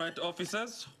Right,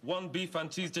 officers. 1 beef and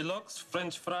cheese deluxe,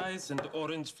 French fries, and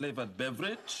orange-flavored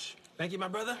beverage. Thank you, my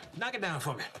brother. Knock it down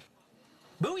for me.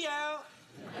 Booyah!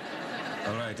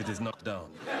 All right, it is knocked down.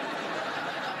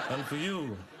 And for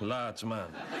you, large man,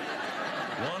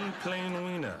 1 plain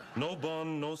wiener. No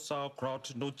bun, no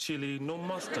sauerkraut, no chili, no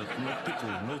mustard, no pickle,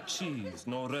 no cheese,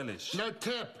 no relish. No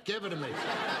tip. Give it to me.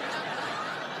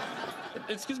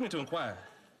 Excuse me to inquire,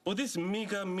 but this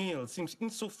meager meal seems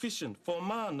insufficient for a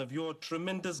man of your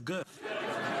tremendous girth.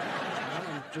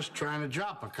 I'm just trying to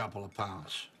drop a couple of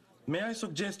pounds. May I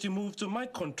suggest you move to my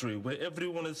country where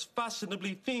everyone is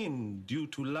fashionably thin due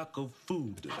to lack of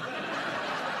food?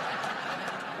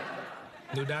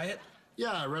 New diet?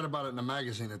 Yeah, I read about it in a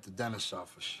magazine at the dentist's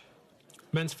office.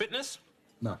 Men's Fitness?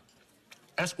 No.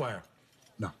 Esquire?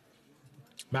 No.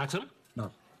 Maxim? No.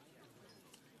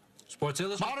 Sports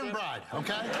Illustrated? Modern Bride,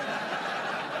 okay?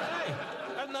 Hey,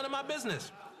 that's none of my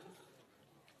business.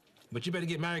 But you better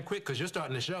get married quick, because you're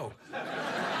starting the show.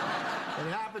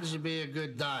 It happens to be a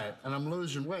good diet, and I'm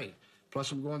losing weight.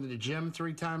 Plus, I'm going to the gym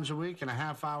 3 times a week and a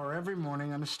half hour every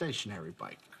morning on a stationary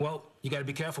bike. Well, you got to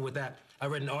be careful with that. I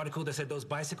read an article that said those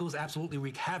bicycles absolutely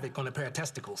wreak havoc on a pair of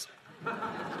testicles.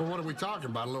 Well, what are we talking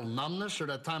about? A little numbness or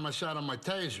that time I sat on my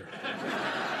taser?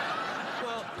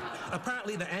 Well,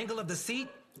 apparently the angle of the seat,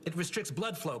 it restricts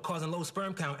blood flow, causing low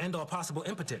sperm count and/or possible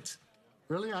impotence.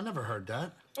 Really? I never heard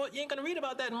that. Well, you ain't gonna read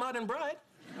about that in Modern Bride.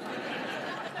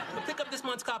 Well, pick up this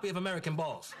month's copy of American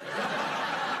Balls. Hey,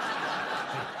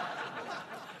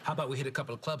 how about we hit a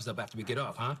couple of clubs up after we get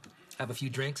off, huh? Have a few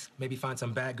drinks, maybe find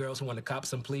some bad girls who want to cop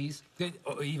some please.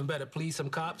 Or even better, please some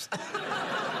cops.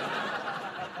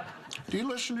 Do you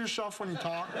listen to yourself when you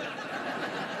talk?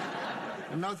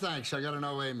 No thanks, I got an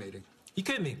OA meeting. You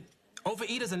kidding me?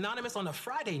 Overeaters Anonymous on a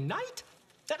Friday night?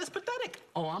 That is pathetic.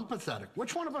 Oh, I'm pathetic.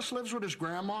 Which one of us lives with his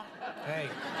grandma? Hey,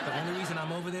 the only reason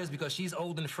I'm over there is because she's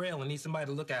old and frail and needs somebody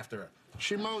to look after her.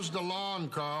 She mows the lawn,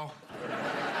 Carl.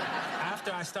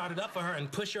 After I started up for her and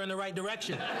push her in the right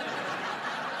direction.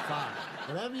 Fine.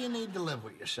 Whatever you need to live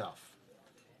with yourself.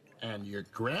 And your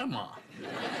grandma.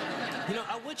 You know,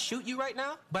 I would shoot you right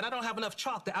now, but I don't have enough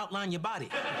chalk to outline your body.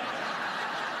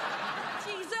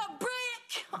 She's a brick.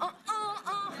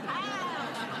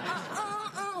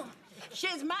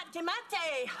 She's matty.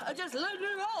 I just let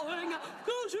it all hang out,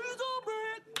 'cause she's a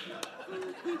brick.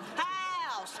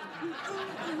 House.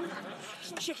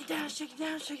 Shake it down, shake it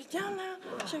down, shake it down now.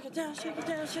 Shake it down, shake it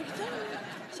down, shake it down.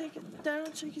 Shake it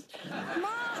down, shake it.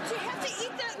 Mom, do you have to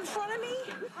eat that in front of me?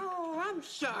 Oh, I'm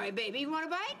sorry, baby. You want a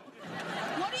bite?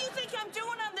 What do you think I'm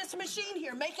doing on this machine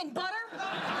here? Making butter?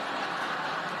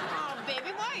 Oh,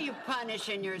 baby, why are you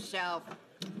punishing yourself?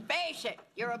 Face it,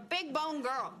 you're a big bone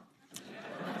girl.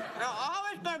 You're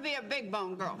always gonna be a big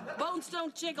bone girl. Bones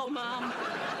don't jiggle, Mom.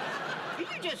 You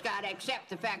just gotta accept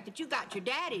the fact that you got your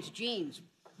daddy's genes.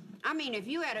 I mean, if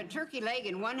you had a turkey leg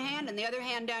in one hand and the other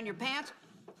hand down your pants,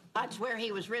 that's where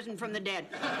he was risen from the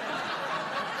dead.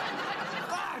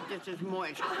 God, this is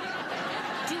moist. Do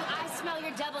I smell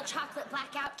your double chocolate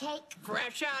blackout cake?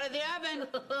 Fresh out of the oven.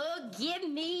 Give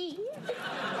me.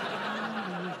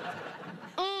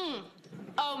 Oh,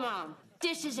 Mom,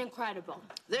 this is incredible.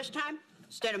 This time,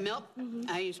 instead of milk,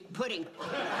 I used pudding.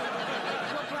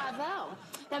 Well, bravo.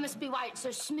 That must be why it's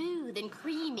so smooth and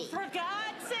creamy. For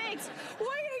God's sakes,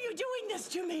 why are you doing this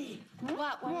to me?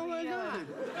 What were you doing?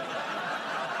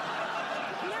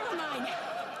 Never mind.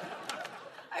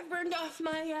 I burned off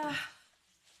my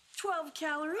 12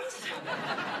 calories.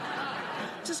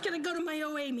 Just gonna go to my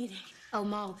OA meeting. Oh,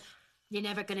 Mo, you're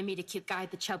never gonna meet a cute guy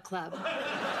at the Chub Club.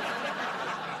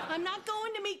 I'm not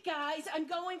going to meet guys. I'm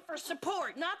going for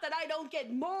support. Not that I don't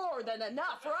get more than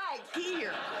enough right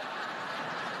here.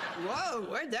 Whoa,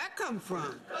 where'd that come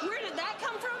from? Where did that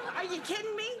come from? Are you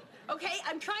kidding me? Okay,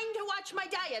 I'm trying to watch my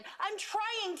diet. I'm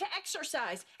trying to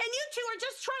exercise. And you two are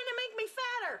just trying to make me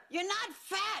fatter. You're not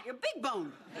fat, you're big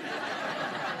bone.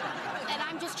 And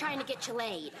I'm just trying to get you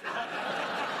laid.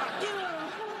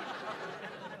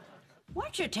 Why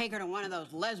don't you take her to one of those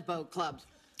lesbo clubs?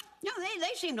 No,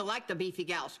 they seem to like the beefy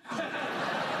gals.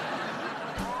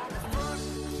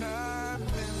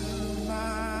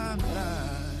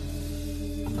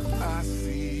 I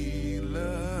see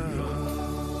love.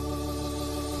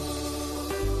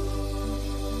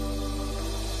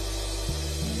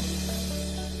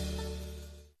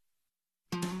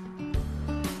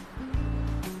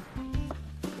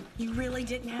 You really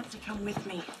didn't have to come with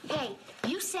me. Hey,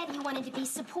 you said you wanted to be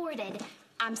supported.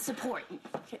 I'm supporting.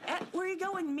 Where are you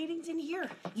going? Meeting's in here.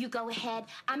 You go ahead.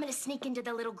 I'm gonna sneak into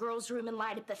the little girl's room and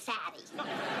light up the fatty.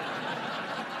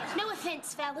 No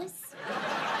offense, fellas.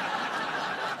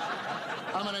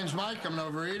 Hi, my name's Mike. I'm an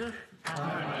overeater.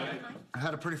 I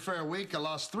had a pretty fair week. I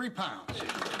lost 3 pounds.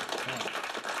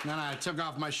 Then I took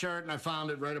off my shirt and I found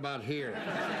it right about here.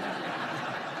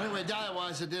 Anyway,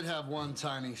 diet-wise, I did have one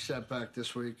tiny setback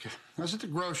this week. I was at the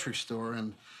grocery store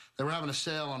and they were having a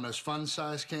sale on those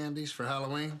fun-size candies for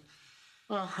Halloween.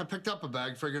 Well, I picked up a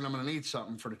bag figuring I'm gonna need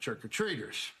something for the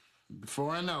trick-or-treaters.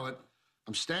 Before I know it,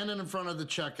 I'm standing in front of the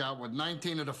checkout with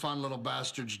 19 of the fun little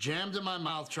bastards jammed in my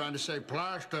mouth trying to say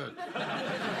plastic.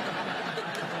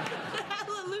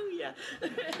 Hallelujah.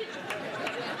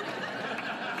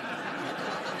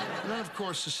 And then, of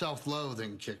course, the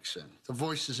self-loathing kicks in. The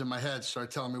voices in my head start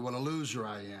telling me what a loser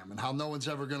I am and how no one's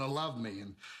ever gonna love me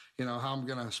and, you know, how I'm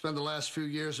gonna spend the last few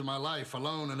years of my life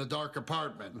alone in a dark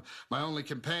apartment. My only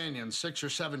companion, 6 or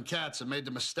 7 cats, that made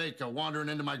the mistake of wandering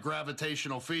into my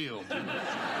gravitational field. The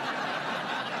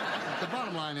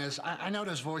bottom line is, I know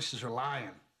those voices are lying.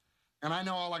 And I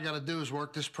know all I gotta do is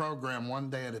work this program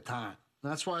one day at a time.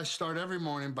 And that's why I start every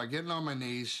morning by getting on my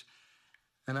knees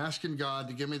and asking God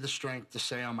to give me the strength to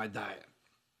stay on my diet.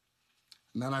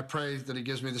 And then I pray that he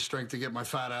gives me the strength to get my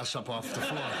fat ass up off the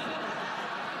floor.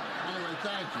 Anyway,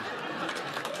 thank you.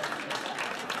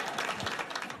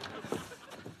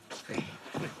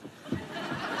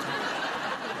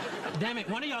 Damn it,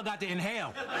 one of y'all got to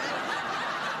inhale.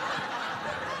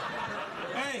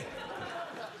 Hey.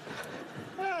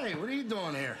 Hey, what are you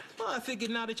doing here? Well, I figured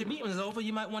now that your meeting is over,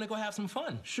 you might want to go have some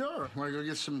fun. Sure. Want to go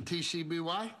get some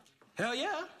TCBY? Hell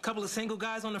yeah. A couple of single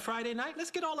guys on a Friday night.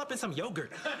 Let's get all up in some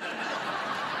yogurt. Hey,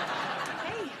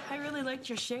 I really liked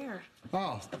your share.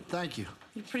 Oh, thank you.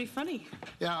 You're pretty funny.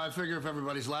 Yeah, I figure if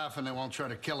everybody's laughing, they won't try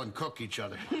to kill and cook each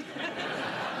other.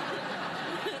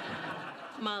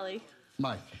 Molly.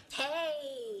 Mike.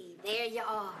 Hey, there you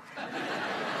are.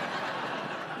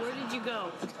 Where did you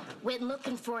go? Went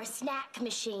looking for a snack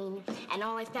machine, and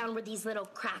all I found were these little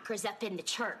crackers up in the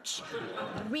church.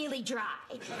 Really dry.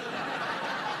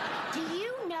 Do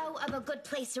you know of a good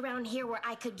place around here where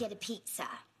I could get a pizza?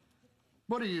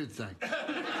 What do you think?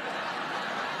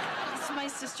 It's my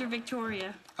sister,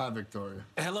 Victoria. Hi, Victoria.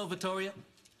 Hello, Victoria.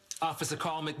 Officer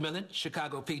Carl McMillan,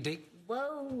 Chicago PD.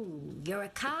 Whoa, you're a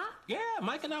cop? Yeah,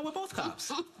 Mike and I were both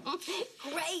cops.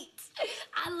 Great.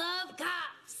 I love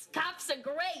cops. Cops are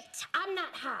great. I'm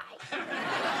not high.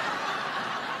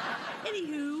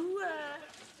 Anywho,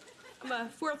 I'm a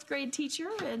 4th grade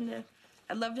teacher, and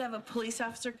I'd love to have a police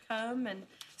officer come and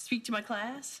speak to my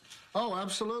class. Oh,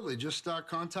 absolutely. Just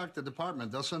contact the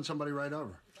department. They'll send somebody right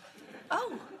over.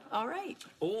 Oh, all right.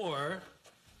 Or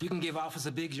you can give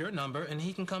Officer Biggs your number, and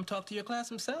he can come talk to your class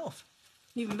himself.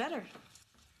 Even better.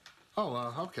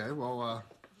 Oh, okay. Well,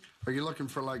 are you looking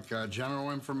for, like,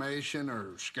 general information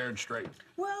or scared straight?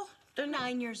 Well, they're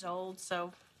 9 years old,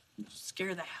 so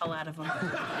scare the hell out of them.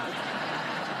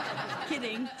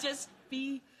 Kidding. Just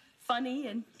be funny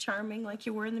and charming like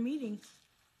you were in the meeting.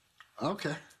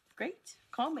 Okay. Great.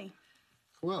 Call me.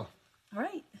 Well. All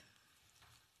right.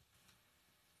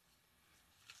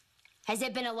 Has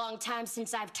it been a long time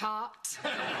since I've talked?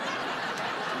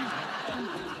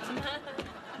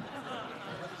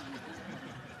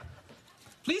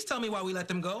 Please tell me why we let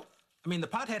them go. I mean, the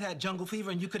pothead had jungle fever,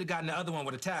 and you could have gotten the other one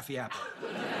with a taffy apple.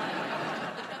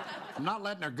 I'm not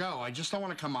letting her go. I just don't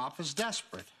want to come off as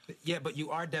desperate. Yeah, but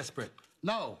you are desperate.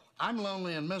 No, I'm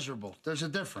lonely and miserable. There's a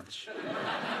difference.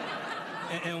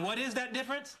 And what is that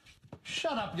difference?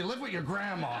 Shut up. You live with your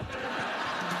grandma.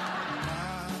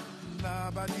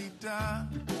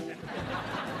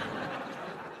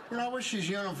 You know, I wish these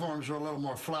uniforms were a little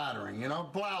more flattering, you know,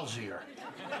 blousier.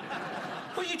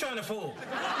 Who are you trying to fool?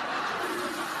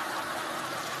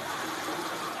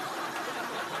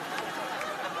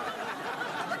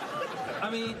 I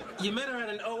mean, you met her at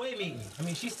an OA meeting. I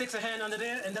mean, she sticks her hand under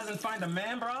there and doesn't find a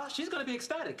man bra. She's gonna be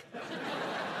ecstatic.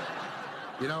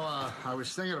 You know, I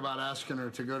was thinking about asking her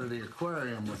to go to the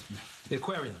aquarium with me. The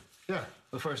aquarium? Yeah.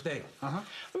 The first date? Uh-huh.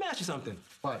 Let me ask you something.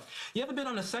 What? You ever been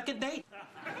on a second date?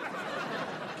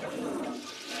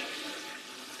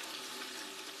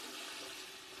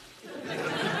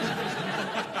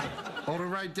 Hold it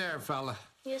right there, fella.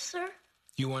 Yes, sir?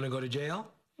 You want to go to jail?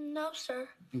 No, sir.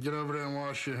 And get over there and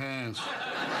wash your hands. All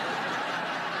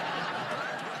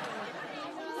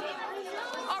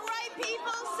right,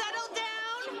 people, settle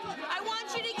down. I want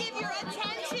you to give your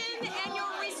attention and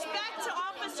your respect to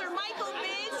Officer Michael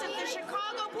Biggs of the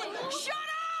Chicago Police. Shut up!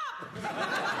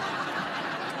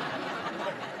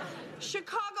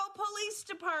 Chicago Police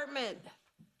Department.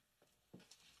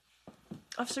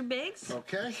 Officer Biggs?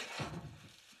 Okay.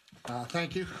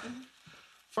 Thank you.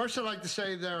 First, I'd like to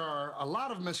say there are a lot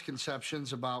of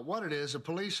misconceptions about what it is a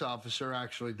police officer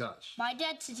actually does. My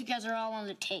dad says you guys are all on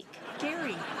the take.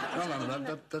 Gary.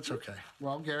 No, that's okay.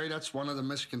 Well, Gary, that's one of the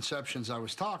misconceptions I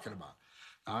was talking about.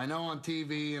 Now, I know on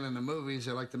TV and in the movies,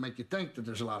 they like to make you think that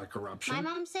there's a lot of corruption. My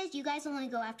mom says you guys only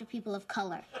go after people of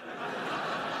color.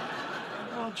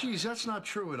 Oh, geez, that's not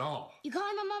true at all. You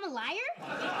calling my mom a liar?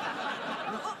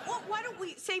 Well, why don't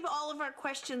we save all of our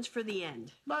questions for the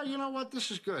end? Well, you know what?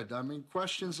 This is good. I mean,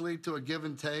 questions lead to a give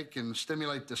and take and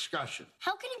stimulate discussion.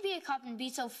 How can you be a cop and be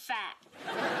so fat?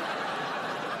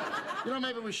 You know,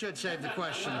 maybe we should save the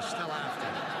questions till after.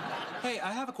 Hey,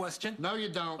 I have a question. No, you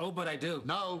don't. Oh, but I do.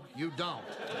 No, you don't.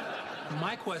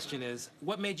 My question is,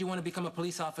 what made you want to become a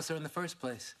police officer in the first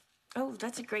place? Oh,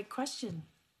 that's a great question.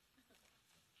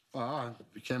 Well, I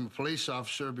became a police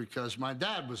officer because my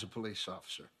dad was a police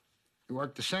officer. He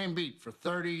worked the same beat for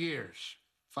 30 years,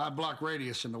 5-block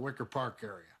radius in the Wicker Park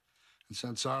area. And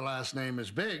since our last name is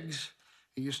Biggs,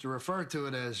 he used to refer to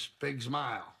it as Big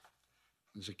Smile.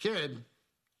 As a kid,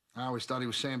 I always thought he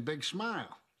was saying Big Smile.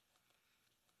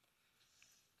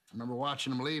 I remember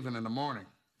watching him leaving in the morning.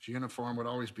 His uniform would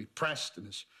always be pressed and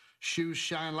his shoes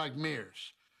shine like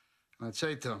mirrors. And I'd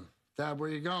say to him, "Dad, where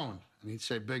you going?" And he'd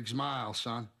say, "Big Smile,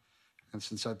 son." And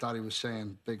since I thought he was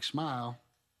saying Big Smile,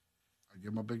 I'd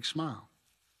give him a big smile.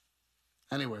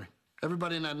 Anyway,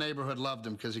 everybody in that neighborhood loved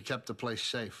him because he kept the place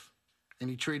safe. And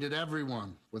he treated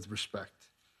everyone with respect.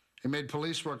 He made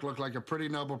police work look like a pretty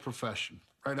noble profession,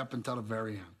 right up until the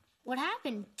very end. What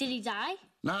happened? Did he die?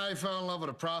 Nah, he fell in love with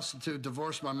a prostitute,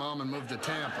 divorced my mom, and moved to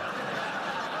Tampa.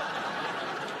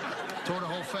 Tore the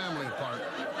whole family apart.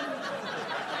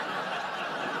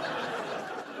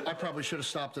 I probably should have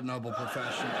stopped a noble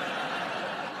profession.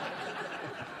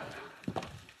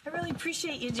 I really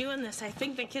appreciate you doing this. I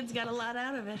think the kids got a lot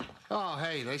out of it. Oh,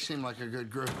 hey, they seem like a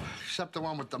good group. Except the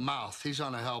one with the mouth. He's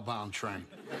on a hellbound train.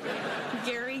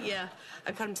 Gary, yeah.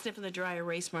 I caught him sniffing the dry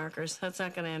erase markers. That's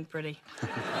not going to end pretty.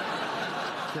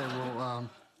 Okay, well,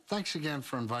 thanks again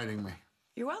for inviting me.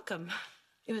 You're welcome.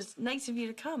 It was nice of you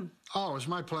to come. Oh, it was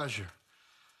my pleasure.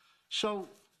 So,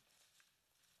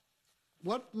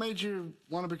 what made you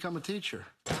want to become a teacher?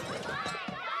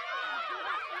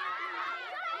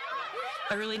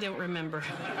 I really don't remember.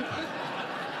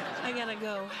 I gotta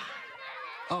go.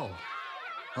 Oh,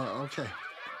 okay.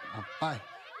 Bye.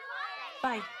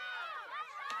 Bye.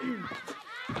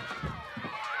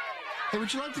 Hey,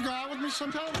 would you like to go out with me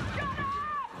sometime?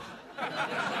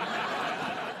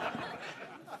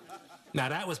 Now,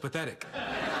 that was pathetic.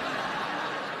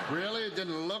 Really? It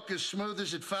didn't look as smooth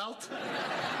as it felt?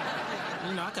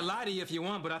 You know, I could lie to you if you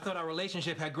want, but I thought our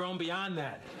relationship had grown beyond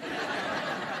that.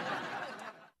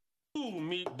 2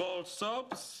 meatball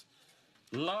subs,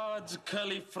 large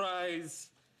curly fries,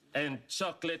 and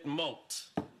chocolate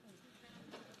malt.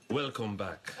 Welcome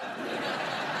back.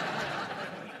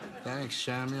 Thanks,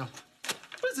 Samuel.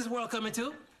 What is this world coming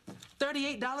to?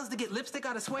 $38 to get lipstick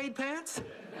out of suede pants?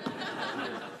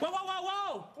 Whoa, whoa, whoa,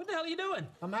 whoa! What the hell are you doing?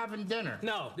 I'm having dinner.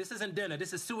 No, this isn't dinner.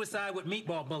 This is suicide with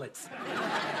meatball bullets.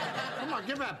 Come on,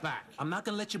 give that back. I'm not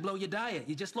gonna let you blow your diet.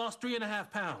 You just lost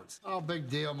 3.5 pounds. Oh, big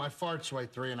deal. My farts weigh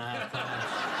 3.5 pounds.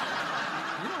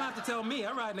 You don't have to tell me.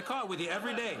 I ride in the car with you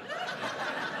every day.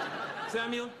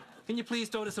 Samuel, can you please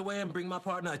throw this away and bring my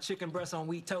partner a chicken breast on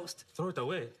wheat toast? Throw it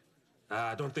away.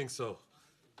 I don't think so.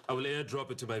 I will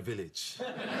airdrop it to my village.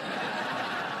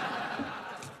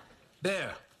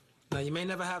 There. Now, you may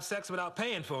never have sex without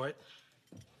paying for it,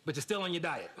 but you're still on your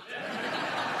diet.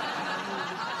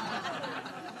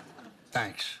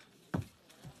 Thanks.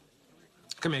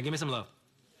 Come here, give me some love.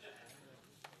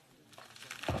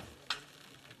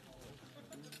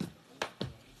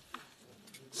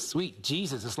 Sweet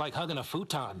Jesus, it's like hugging a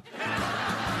futon.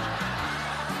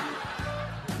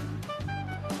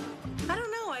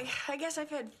 I guess I've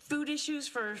had food issues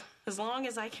for as long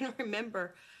as I can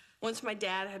remember. Once my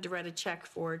dad had to write a check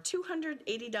for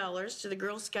 $280 to the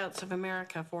Girl Scouts of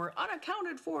America for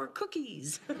unaccounted for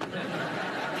cookies.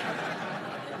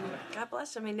 God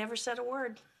bless him, he never said a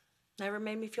word. Never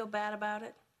made me feel bad about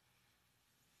it.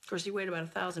 Of course, he weighed about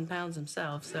 1,000 pounds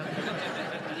himself, so.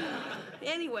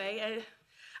 Anyway,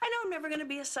 I know I'm never going to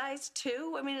be a size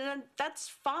 2. I mean, that's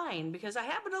fine because I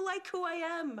happen to like who I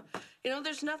am. You know,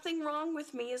 there's nothing wrong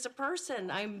with me as a person.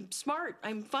 I'm smart.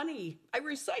 I'm funny. I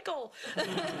recycle.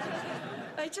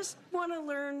 I just want to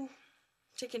learn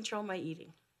to control my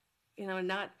eating, you know, and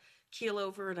not keel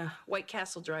over in a White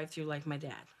Castle drive-thru like my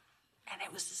dad. And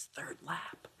it was his 3rd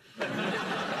lap.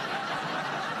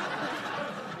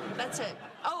 That's it.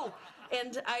 Oh,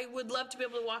 and I would love to be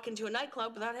able to walk into a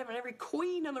nightclub without having every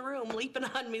queen in the room leaping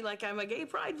on me like I'm a gay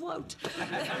pride float.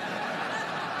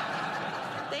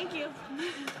 Thank you.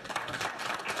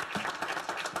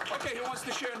 Okay, who wants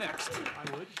to share next?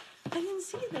 I would. I didn't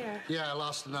see you there. Yeah, I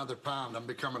lost another pound. I'm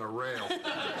becoming a rail. Can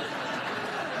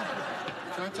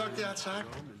I talk to you outside?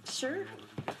 Sure.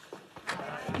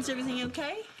 Is everything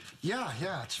okay? Yeah,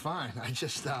 it's fine. I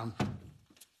just,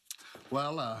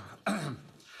 well,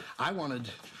 I wanted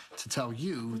to tell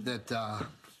you that,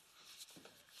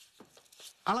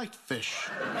 I like fish.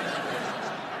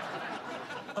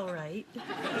 All right.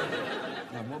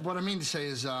 Now, what I mean to say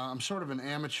is, I'm sort of an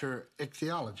amateur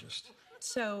ichthyologist.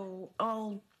 So,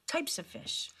 all types of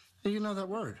fish. You know that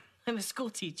word? I'm a school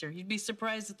teacher. You'd be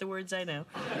surprised at the words I know.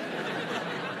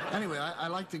 Anyway, I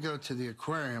like to go to the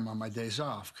aquarium on my days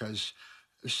off, because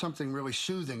there's something really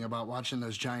soothing about watching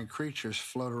those giant creatures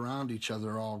float around each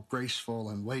other all graceful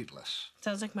and weightless.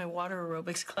 Sounds like my water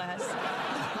aerobics class.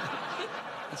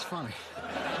 That's funny.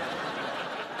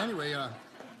 Anyway,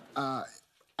 I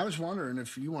was wondering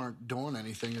if you weren't doing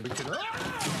anything that we could... Are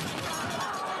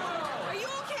you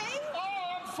okay?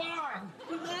 Oh, I'm fine.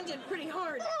 You landed pretty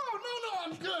hard. Oh,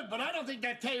 no, I'm good, but I don't think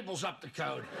that table's up to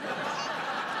code.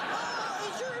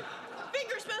 Oh, is your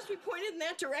finger supposed to be pointed in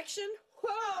that direction?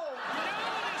 Whoa!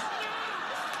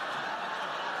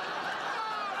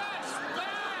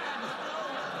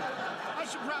 I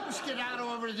should probably skedaddle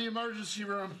over to the emergency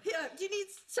room. Yeah, do you need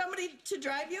somebody to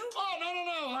drive you? Oh,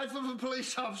 no. Life of a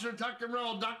police officer, tuck and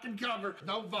roll, duck and cover.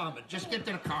 Don't vomit. Just get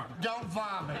to the car. Don't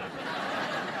vomit.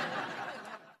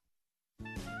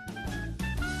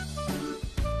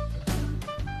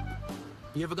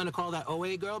 You ever gonna call that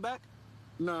OA girl back?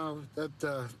 No,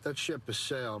 that ship has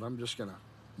sailed. I'm just gonna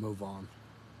move on.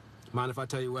 Mind if I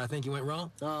tell you where I think you went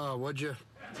wrong? Oh, would you?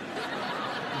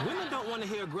 Women don't want to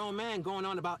hear a grown man going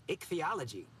on about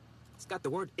ichthyology. It's got the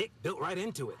word ick built right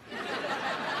into it.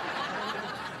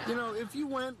 You know, if you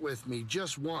went with me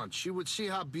just once, you would see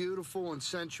how beautiful and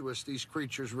sensuous these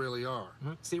creatures really are.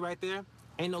 Mm-hmm. See right there?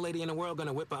 Ain't no lady in the world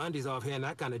gonna whip her undies off here in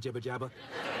that kind of jibber jabber.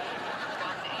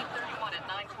 831 at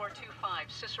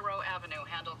 9425 Cicero Avenue,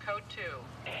 handle code 2.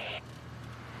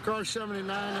 Car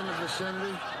 79 in the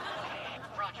vicinity.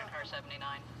 Roger, car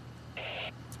 79.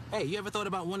 Hey, you ever thought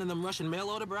about one of them Russian mail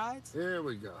order brides? Here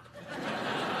we go.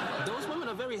 Those women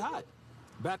are very hot.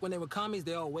 Back when they were commies,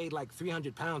 they all weighed like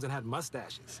 300 pounds and had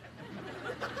mustaches.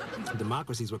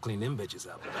 Democracies would clean them bitches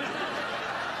up.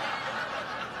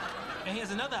 And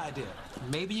here's another idea.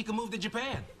 Maybe you can move to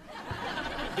Japan.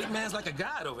 Big man's like a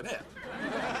god over there.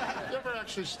 You ever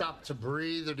actually stop to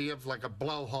breathe, or do you have like a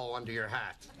blowhole under your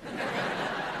hat?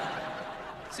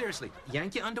 Seriously,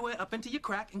 yank your underwear up into your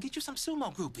crack and get you some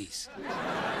sumo groupies.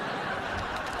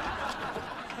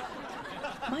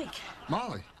 Mike,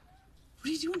 Molly, what are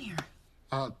you doing here?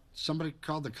 somebody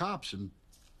called the cops, and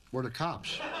we're the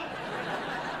cops.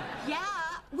 Yeah,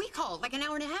 we called like an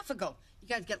hour and a half ago. You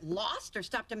guys get lost or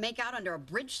stop to make out under a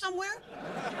bridge somewhere?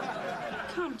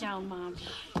 Calm down, Mom.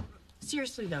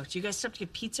 Seriously, though, do you guys stop to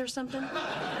get pizza or something?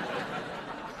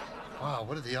 Wow,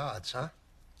 what are the odds, huh?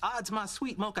 Odds my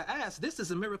sweet mocha ass, this is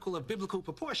a miracle of biblical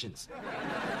proportions.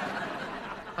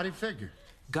 How do you figure?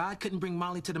 God couldn't bring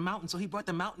Molly to the mountain, so he brought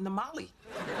the mountain to Molly.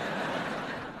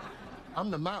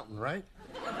 I'm the mountain, right?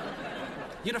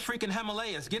 You're the freaking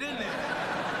Himalayas. Get in there.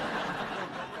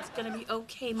 It's gonna be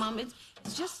okay, Mom. It's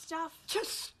just stuff.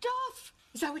 Just stuff?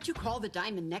 Is that what you call the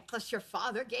diamond necklace your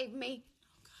father gave me?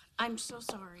 I'm so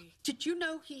sorry. Did you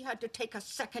know he had to take a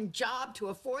second job to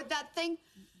afford that thing?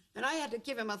 And I had to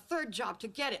give him a third job to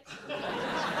get it.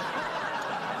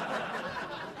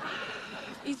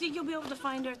 You think you'll be able to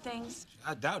find our things?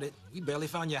 I doubt it. We barely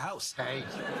found your house. Hey.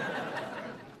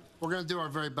 We're going to do our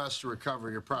very best to recover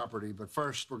your property, but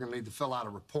first we're going to need to fill out a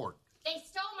report. They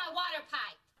stole my water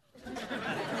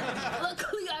pipe.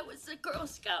 Luckily, I was a Girl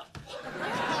Scout.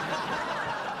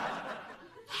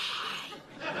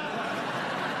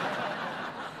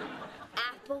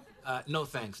 Apple. No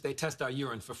thanks. They test our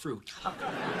urine for fruit.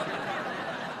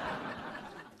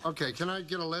 Okay, can I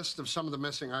get a list of some of the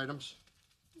missing items?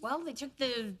 Well, they took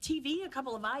the TV, a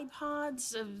couple of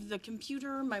iPods, the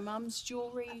computer, my mom's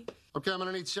jewelry. Okay, I'm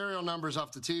going to need serial numbers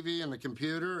off the TV and the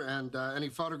computer, and any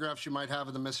photographs you might have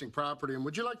of the missing property. And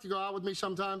would you like to go out with me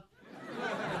sometime?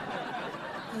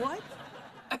 What?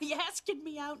 Are you asking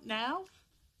me out now?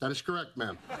 That is correct,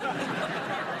 ma'am.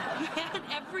 You had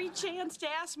every chance to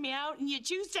ask me out, and you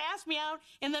choose to ask me out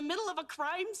in the middle of a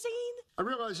crime scene? I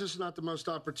realize this is not the most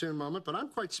opportune moment, but I'm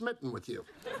quite smitten with you.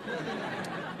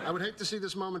 I would hate to see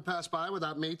this moment pass by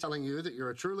without me telling you that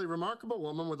you're a truly remarkable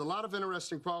woman with a lot of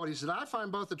interesting qualities that I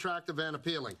find both attractive and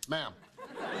appealing. Ma'am.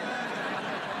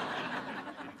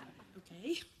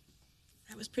 Okay.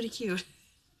 That was pretty cute.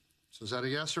 So is that a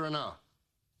yes or a no?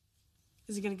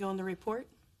 Is it going to go in the report?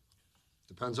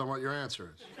 Depends on what your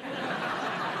answer is.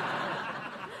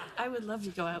 I would love to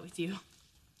go out with you.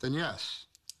 Then yes,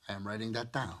 I am writing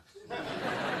that down.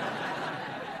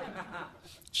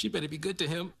 She better be good to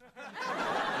him.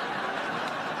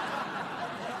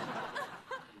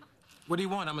 What do you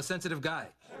want? I'm a sensitive guy.